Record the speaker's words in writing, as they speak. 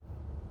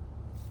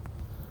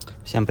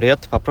Всем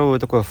привет. Попробую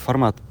такой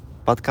формат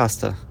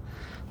подкаста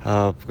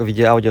в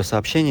виде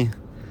аудиосообщений.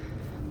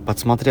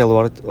 Подсмотрел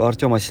у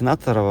Артема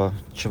Сенаторова,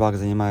 чувак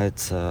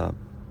занимается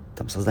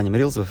там созданием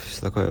рилзов,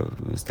 все такое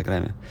в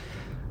Инстаграме.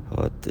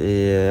 Вот.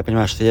 И я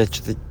понимаю, что я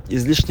что-то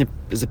излишне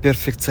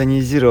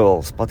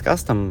заперфекционизировал с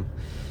подкастом,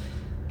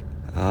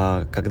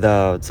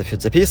 когда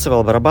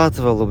записывал,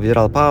 обрабатывал,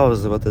 убирал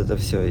паузы, вот это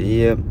все.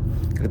 И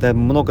когда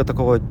много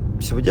такого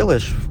всего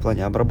делаешь в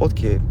плане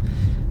обработки,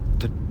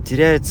 то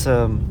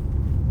теряется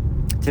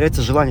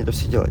желание это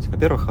все делать,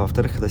 во-первых. А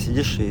во-вторых, когда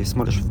сидишь и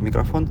смотришь в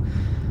микрофон,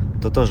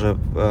 то тоже,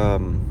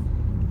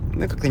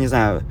 как-то, не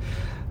знаю,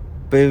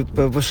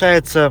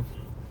 повышается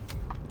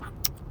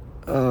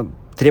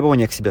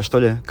требование к себе, что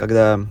ли,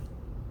 когда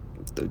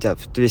у тебя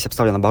весь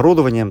обставлен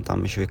оборудованием,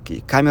 там еще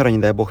и камера, не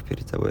дай бог,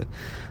 перед тобой.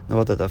 Ну,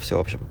 вот это все,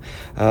 в общем.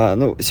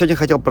 Сегодня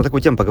хотел про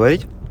такую тему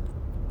поговорить.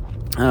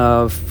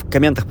 В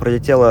комментах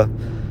пролетело,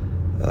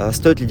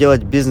 стоит ли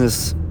делать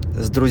бизнес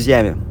с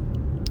друзьями.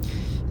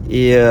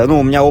 И,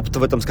 у меня опыта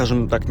в этом,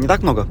 скажем так, не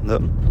так много, да.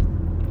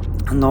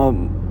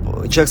 Но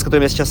человек, с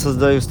которым я сейчас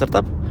создаю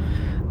стартап,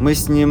 мы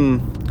с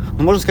ним,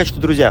 можно сказать, что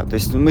друзья. То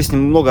есть мы с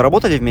ним много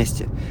работали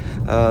вместе,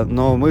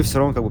 но мы все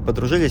равно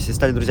подружились и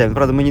стали друзьями.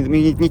 Правда, мы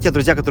не те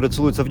друзья, которые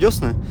целуются в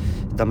десны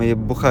там и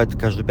бухают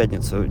каждую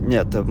пятницу.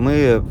 Нет,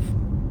 мы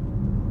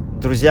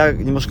друзья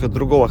немножко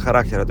другого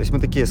характера. То есть мы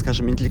такие,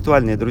 скажем,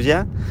 интеллектуальные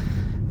друзья,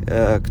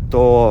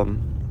 кто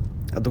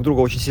друг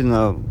друга очень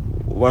сильно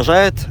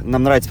уважает,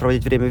 нам нравится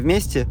проводить время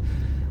вместе,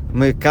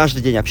 мы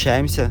каждый день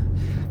общаемся,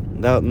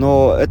 да,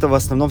 но это в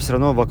основном все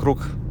равно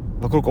вокруг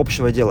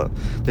общего дела.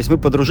 То есть мы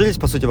подружились,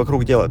 по сути,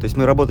 вокруг дела. То есть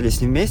мы работали с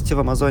ним вместе в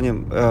Амазоне,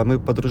 мы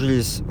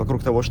подружились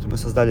вокруг того, что мы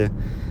создали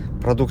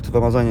продукт в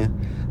Амазоне.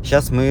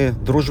 Сейчас мы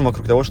дружим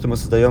вокруг того, что мы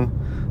создаем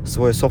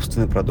свой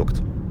собственный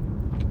продукт.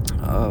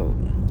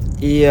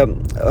 И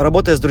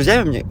работая с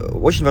друзьями, мне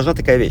очень важна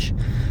такая вещь.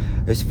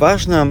 То есть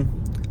важно,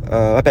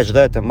 опять же,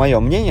 да, это мое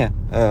мнение,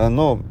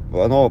 но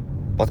оно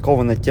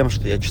подковано тем,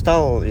 что я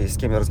читал и с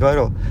кем я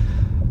разговаривал,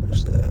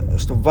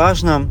 что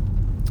важно,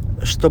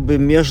 чтобы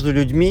между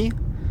людьми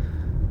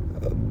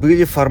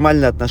были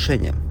формальные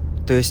отношения.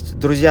 То есть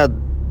друзья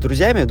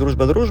друзьями,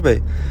 дружба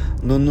дружбой,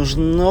 но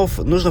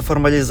нужно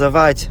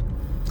формализовать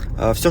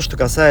все, что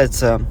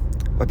касается,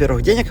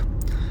 во-первых, денег,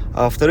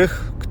 а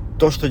во-вторых,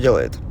 кто что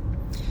делает.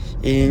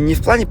 И не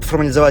в плане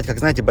формализовать, как,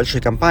 знаете,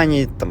 большие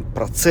компании, там,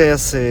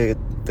 процессы,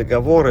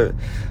 договоры,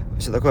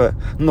 все такое.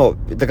 Но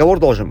договор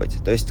должен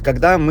быть. То есть,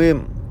 когда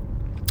мы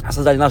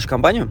создали нашу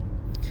компанию,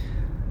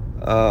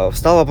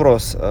 встал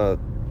вопрос, то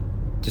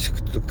есть,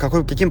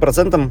 каким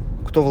процентом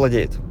кто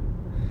владеет.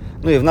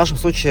 И в нашем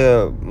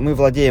случае мы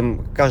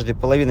владеем каждой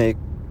половиной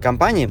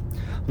компании,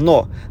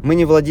 но мы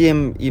не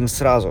владеем им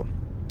сразу.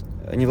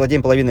 Не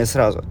владеем половиной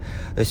сразу.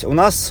 То есть у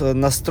нас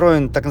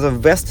настроен так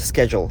называемый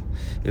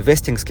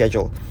vesting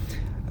schedule,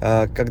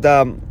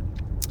 когда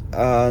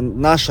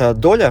наша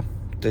доля,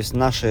 то есть в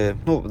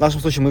нашем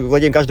случае мы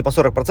владеем каждый по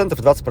 40%, и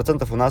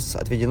 20% у нас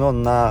отведено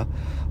на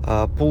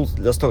пул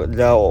для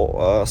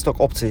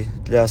сток-опций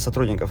для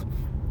сотрудников,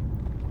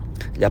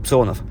 для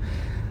опционов.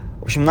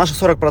 В общем, наши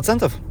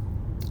 40%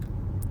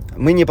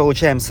 мы не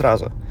получаем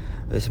сразу.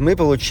 То есть мы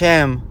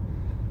получаем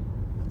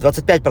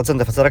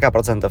 25% от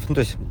 40%, то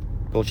есть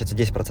получается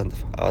 10%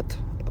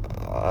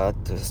 от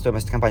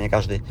стоимости компании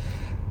каждый.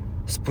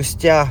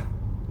 Спустя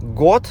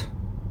год,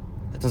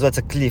 это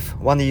называется cliff,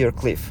 one year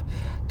cliff.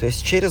 То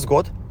есть через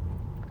год,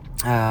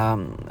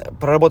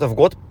 проработав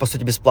год, по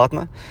сути,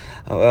 бесплатно,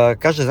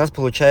 каждый из нас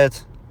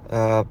получает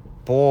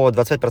по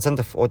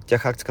 25% от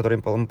тех акций,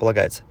 которые ему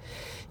полагается.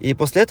 И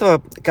после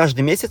этого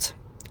каждый месяц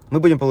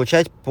мы будем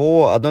получать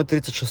по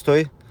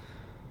 1/36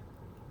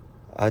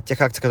 от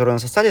тех акций, которые у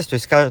нас остались. То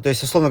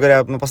есть условно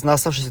говоря, на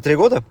оставшиеся 3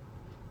 года,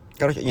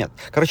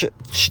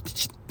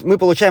 мы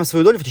получаем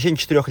свою долю в течение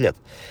 4 лет.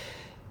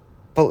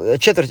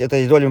 Четверть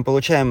этой доли мы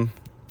получаем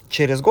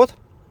через год,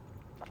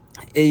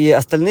 и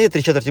остальные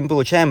 3/4 мы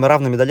получаем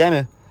равными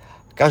долями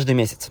каждый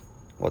месяц.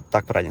 Вот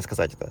так правильно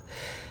сказать это.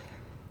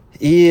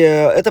 И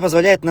это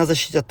позволяет нас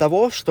защитить от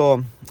того,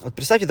 что... Вот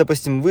представьте,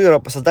 допустим,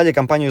 вы создали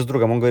компанию с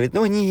другом. Он говорит,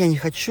 я не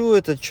хочу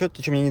это, что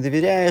ты мне не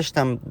доверяешь,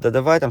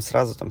 давай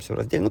сразу все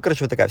разделим. Вот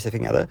такая вся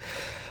фигня, да?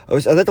 То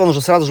есть от этого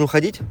нужно сразу же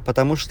уходить,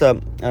 потому что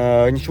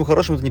ни к чему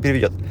хорошему это не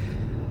приведет.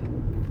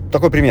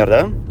 Такой пример,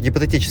 да,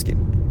 гипотетический.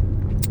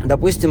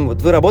 Допустим,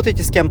 вот вы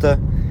работаете с кем-то,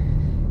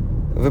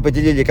 вы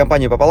поделили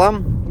компанию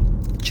пополам,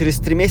 через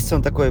 3 месяца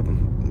он такой,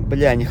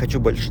 не хочу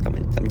больше,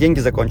 деньги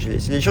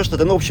закончились, или еще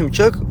что-то. В общем,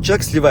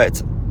 человек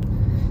сливается.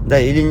 Да,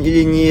 или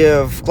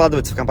не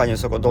вкладывается в компанию,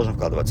 сколько он должен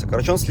вкладываться.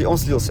 Он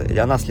слился, или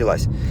она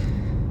слилась.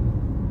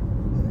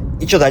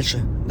 И что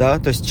дальше? Да,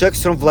 то есть человек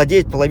все равно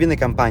владеет половиной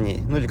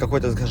компании, или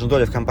какой-то, скажем,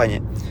 долей в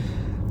компании.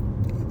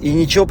 И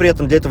ничего при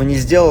этом для этого не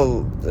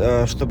сделал,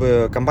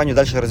 чтобы компанию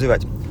дальше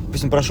развивать.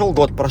 Допустим, прошел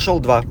год, прошел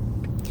 2,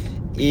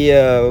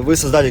 и вы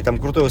создали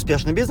крутой,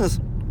 успешный бизнес,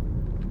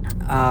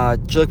 а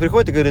человек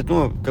приходит и говорит,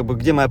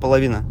 где моя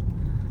половина?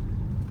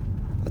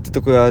 ты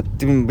такой, а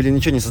ты, блин,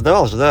 ничего не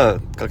создавал же, да?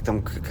 Как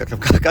там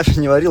кашу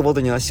не варил, воду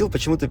не носил,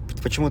 почему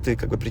ты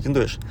как бы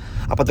претендуешь?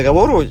 А по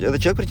договору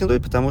этот человек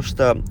претендует, потому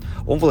что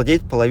он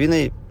владеет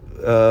половиной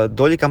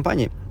доли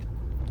компании.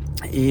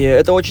 И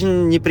это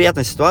очень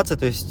неприятная ситуация,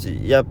 то есть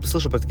я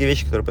слышал про такие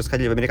вещи, которые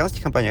происходили в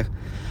американских компаниях,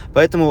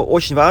 поэтому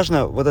очень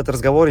важно вот этот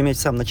разговор иметь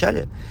в самом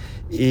начале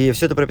и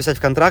все это прописать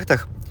в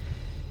контрактах,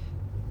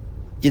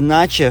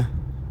 иначе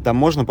там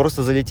можно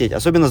просто залететь,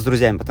 особенно с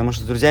друзьями, потому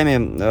что с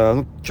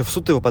друзьями, в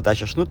суд ты его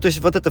потащишь, то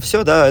есть вот это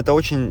все, да, это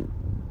очень,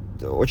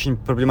 очень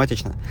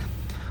проблематично.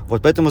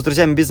 Вот, поэтому с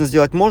друзьями бизнес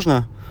делать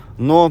можно,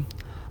 но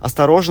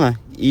осторожно,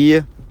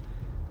 и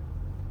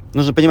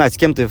нужно понимать, с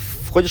кем ты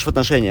входишь в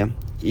отношения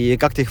и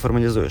как ты их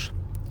формализуешь.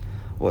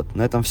 Вот,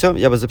 на этом все.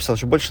 Я бы записал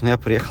еще больше, но я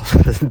приехал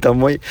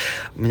домой.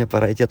 Мне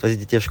пора идти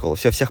отвозить детей в школу.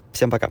 Все,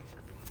 всем пока.